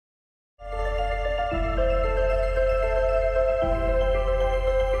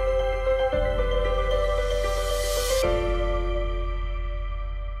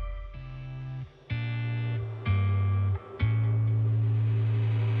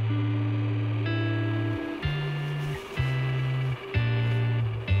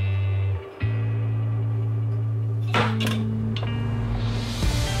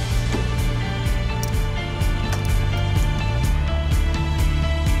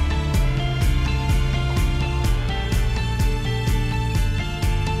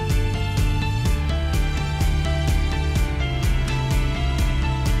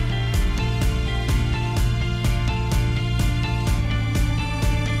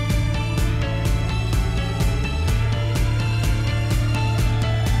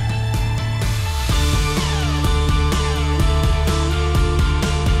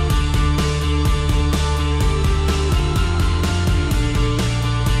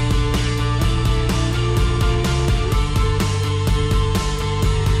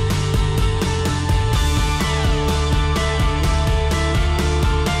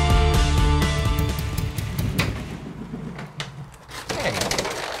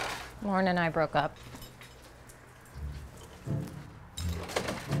Lauren and I broke up.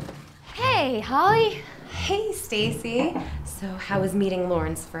 Hey, Holly. Hey, Stacey. So how was meeting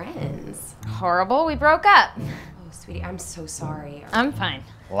Lauren's friends? Horrible, we broke up. Oh, sweetie, I'm so sorry. I'm fine.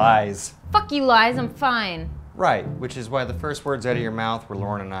 Lies. Fuck you, lies, I'm fine. Right, which is why the first words out of your mouth were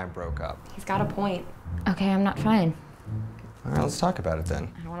Lauren and I broke up. He's got a point. Okay, I'm not fine. All right, let's talk about it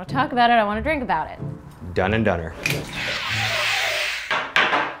then. I don't want to talk about it, I want to drink about it. Done and doneer.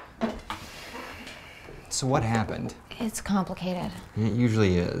 So what happened? It's complicated. It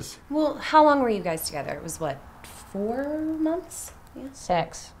usually is. Well, how long were you guys together? It was what, 4 months? Yeah.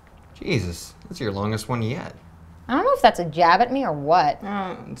 6. Jesus, that's your longest one yet. I don't know if that's a jab at me or what.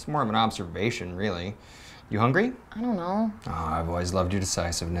 It's more of an observation, really. You hungry? I don't know. Oh, I've always loved your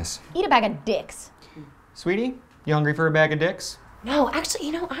decisiveness. Eat a bag of dicks. Sweetie, you hungry for a bag of dicks? No, actually,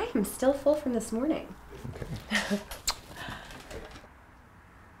 you know, I am still full from this morning. Okay.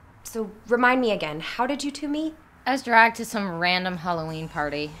 So remind me again, how did you two meet? I was dragged to some random Halloween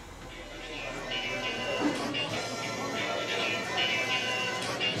party.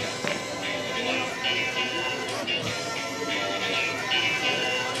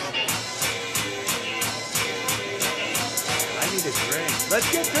 I need a drink. Let's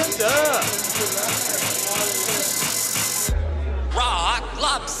get dressed up. Rock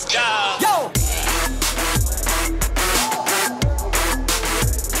lobster. Yo!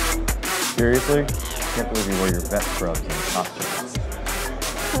 Seriously? Can't believe you wear your vet scrubs and costumes.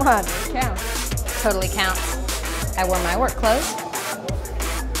 What? Counts. Totally counts. I wore my work clothes.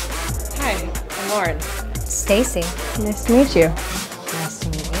 Hi, I'm Lauren. Stacey. Nice to meet you. Nice to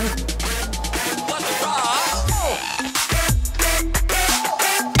meet you.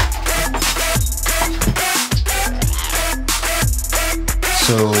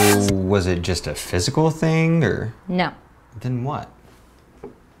 So, was it just a physical thing, or? No. Then what?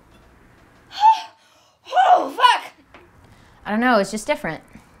 Oh, fuck! I don't know, it's just different.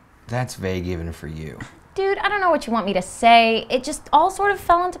 That's vague even for you. Dude, I don't know what you want me to say. It just all sort of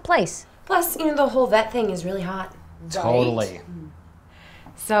fell into place. Plus, you know, the whole vet thing is really hot. Totally. Right?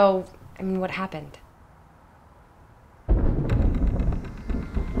 So, I mean, what happened?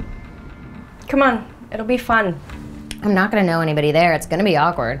 Come on, it'll be fun. I'm not gonna know anybody there. It's gonna be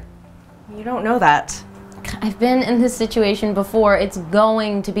awkward. You don't know that. I've been in this situation before. It's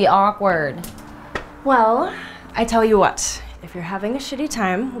going to be awkward. Well, I tell you what, if you're having a shitty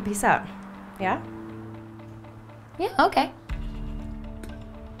time, we'll peace out. Yeah? Yeah, okay.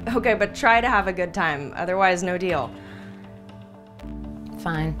 Okay, but try to have a good time, otherwise no deal.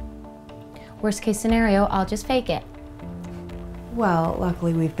 Fine. Worst case scenario, I'll just fake it. Well,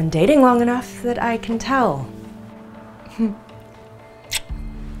 luckily we've been dating long enough that I can tell. I'm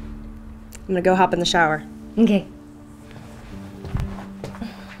gonna go hop in the shower. Okay.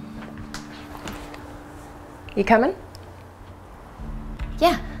 You coming?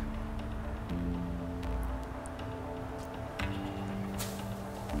 Yeah.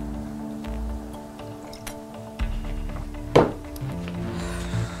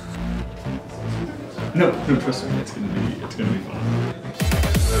 No, trust me, it's gonna be fun.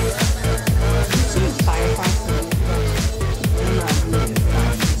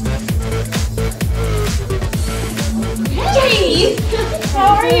 Hey!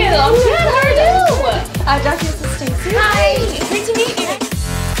 How are you? I'm good. How are you? Jacki, this is Stacey. Hi. Great to meet you.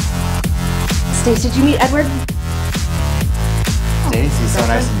 Stacey, did you meet Edward? Stacey, so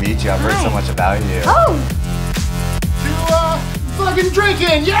nice to meet you. I've heard so much about you. Oh! Fucking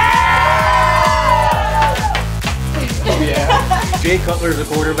drinking, yeah! Oh yeah. Jay Cutler's a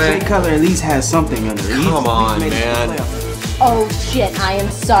quarterback. Jay Cutler at least has something under it. Come on, man. Oh shit, I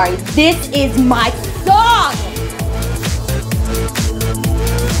am sorry. This is my song!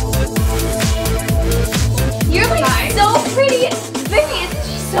 You're like so pretty. Vicky, isn't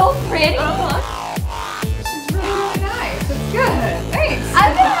she so pretty? She's really, really nice. It's good. Thanks.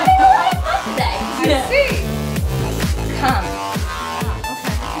 I've been having a lot of fun today. I see. Come.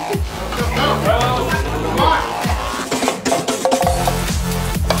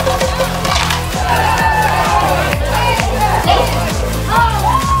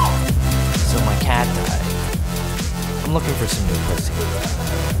 So my cat died. I'm looking for some new pussy.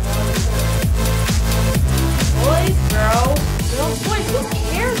 Boys, girls, boys, who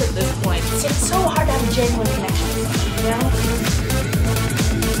cares at this point? It's so hard to have a genuine connection, you know?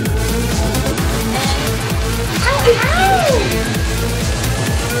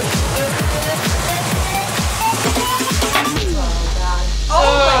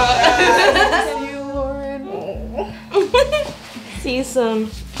 See you soon.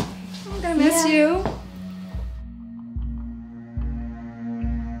 I'm gonna miss you.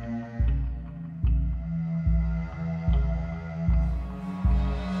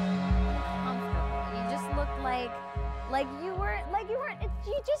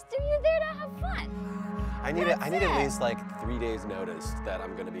 you're there to have fun. I need at least like 3 days notice that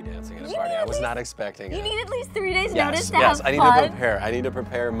I'm gonna be dancing at a party. I was not expecting it. You need at least 3 days notice to have Yes, fun? I need to prepare. I need to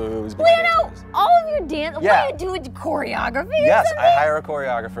prepare moves. Plan out all of your dance. Yeah. What do you do? Choreography? Yes, I hire a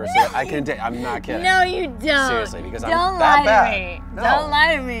choreographer so I can dance. I'm not kidding. No, you don't. Seriously, because don't I'm that bad. Lie to me. No. Don't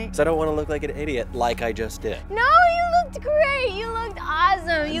lie to me. So I don't want to look like an idiot like I just did. No, you looked great. You looked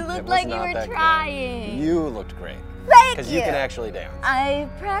awesome. You looked like you not were that trying. good. You looked great. Thank you. Because you can actually dance. I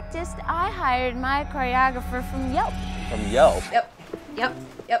practiced. I hired my choreographer from Yelp. From Yelp? Yep.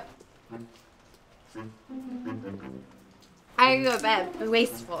 I go to bed.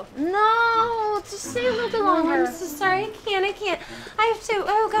 Wasteful. No, just stay a little bit longer. I'm so sorry. I can't. I have to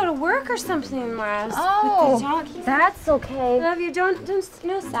go to work or something tomorrow. Oh, that's okay. Love you. Don't,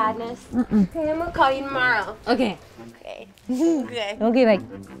 no sadness. Okay, I'm gonna call you tomorrow. Okay. Okay. Okay, bye.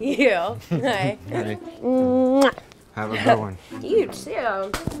 You. Okay. Hey, Mwah. have a good one. You too.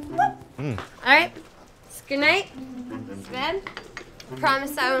 All right. It's good night. It's bed.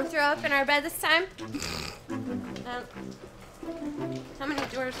 Promise I won't throw up in our bed this time. How many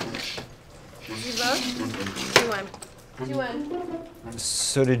doors? You both? 2-1.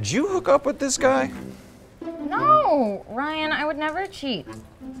 So did you hook up with this guy? No, Ryan, I would never cheat.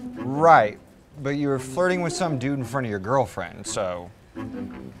 Right, but you were flirting with some dude in front of your girlfriend, so...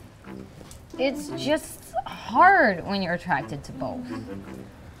 It's just hard when you're attracted to both.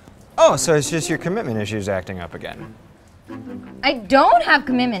 Oh, so it's just your commitment issues acting up again. I don't have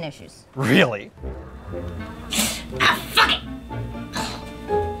commitment issues. Really? Fuck it!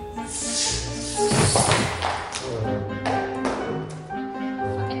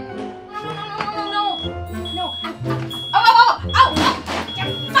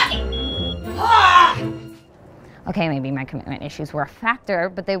 Okay, maybe my commitment issues were a factor,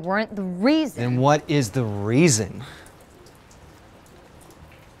 but they weren't the reason. And what is the reason?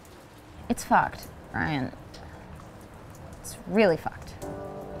 It's fucked, Ryan. It's really fucked.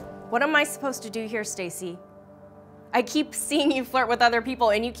 What am I supposed to do here, Stacey? I keep seeing you flirt with other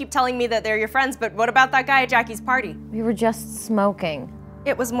people and you keep telling me that they're your friends, but what about that guy at Jacki's party? We were just smoking.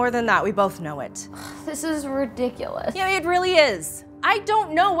 It was more than that, we both know it. This is ridiculous. Yeah, it really is. I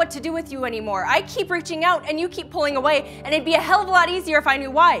don't know what to do with you anymore. I keep reaching out and you keep pulling away, and it'd be a hell of a lot easier if I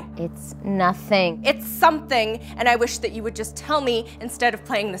knew why. It's nothing. It's something, and I wish that you would just tell me instead of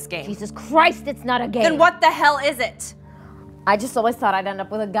playing this game. Jesus Christ, it's not a game. Then what the hell is it? I just always thought I'd end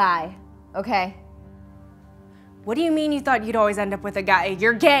up with a guy, okay? What do you mean you thought you'd always end up with a guy?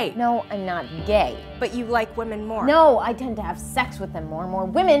 You're gay. No, I'm not gay. But you like women more. No, I tend to have sex with them more. More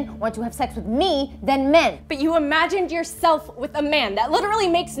women want to have sex with me than men. But you imagined yourself with a man. That literally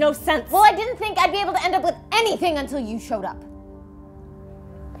makes no sense. Well, I didn't think I'd be able to end up with anything until you showed up.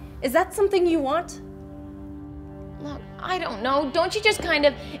 Is that something you want? Look, I don't know. Don't you just kind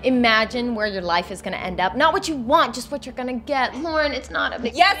of imagine where your life is gonna end up? Not what you want, just what you're gonna get. Lauren, it's not a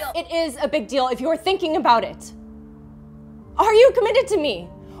big deal. Yes, it is a big deal if you're thinking about it. Are you committed to me?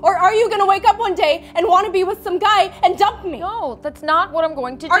 Or are you gonna wake up one day and want to be with some guy and dump me? No, that's not what I'm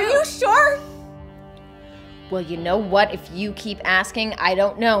going to do. Are you sure? Well, you know what? If you keep asking, I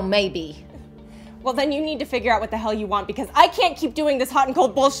don't know, maybe. Well, then you need to figure out what the hell you want, because I can't keep doing this hot and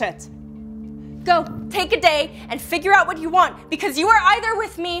cold bullshit. Go, take a day and figure out what you want, because you are either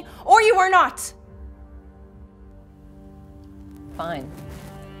with me or you are not. Fine.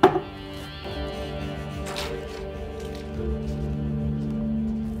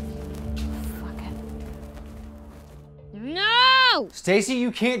 No! Stacey,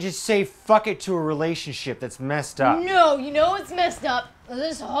 you can't just say fuck it to a relationship that's messed up. No, you know what's messed up?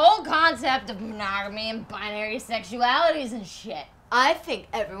 This whole concept of monogamy and binary sexualities and shit. I think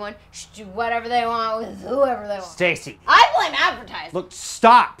everyone should do whatever they want with whoever they want. Stacey. I blame advertising. Look,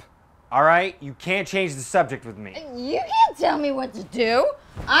 stop! All right? You can't change the subject with me. You can't tell me what to do.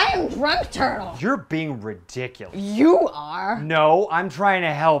 I am Drunk Turtle. You're being ridiculous. You are. No, I'm trying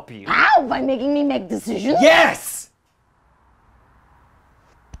to help you. How? By making me make decisions? Yes!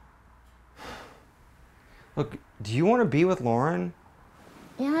 Look, do you want to be with Lauren?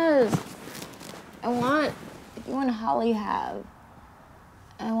 Yes. I want what you and Holly have.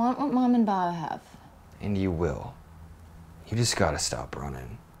 I want what Mom and Bob have. And you will. You just gotta stop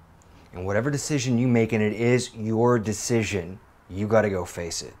running. And whatever decision you make, and it is your decision, you gotta go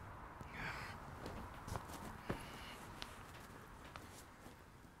face it.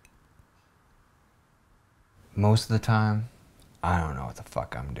 Most of the time, I don't know what the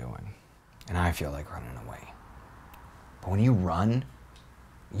fuck I'm doing. And I feel like running away. But when you run,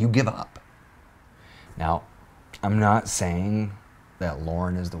 you give up. Now, I'm not saying that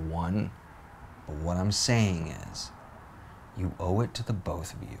Lauren is the one, but what I'm saying is, You owe it to the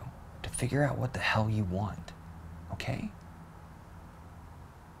both of you to figure out what the hell you want, okay?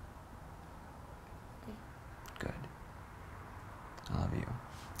 Good. I love you.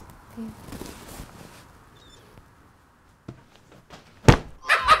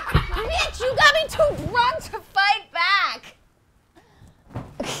 Bitch, you got me too drunk to fight back!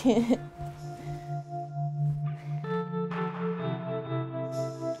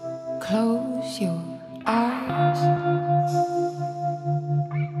 Close your eyes.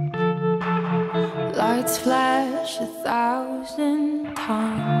 Lights flash 1,000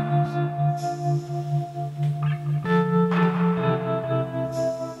 times.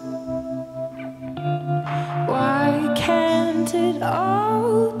 Why can't it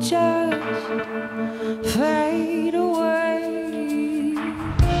all just fade away?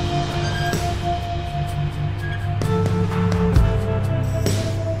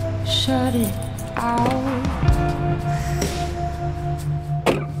 Shut it out,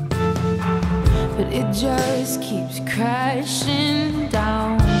 but it just keeps crashing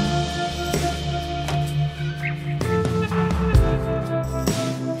down.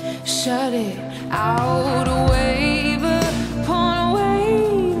 Shut it out, a wave upon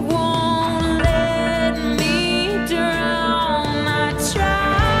wave won't let me drown. I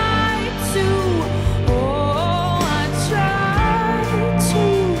tried to, oh, I tried to,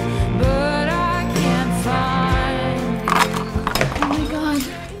 but I can't find. Oh my god.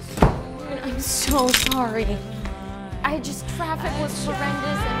 I'm so sorry. Traffic was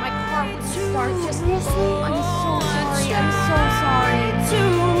horrendous and my car wouldn't start. I'm so sorry. I'm so sorry.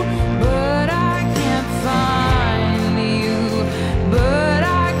 But I can't find you. But I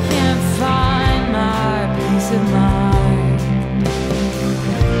can't find my peace of mind.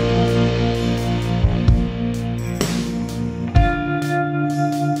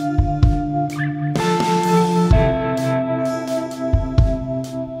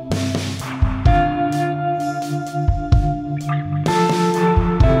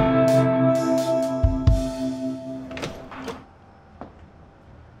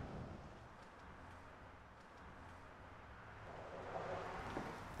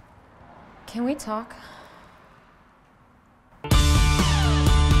 Can we talk?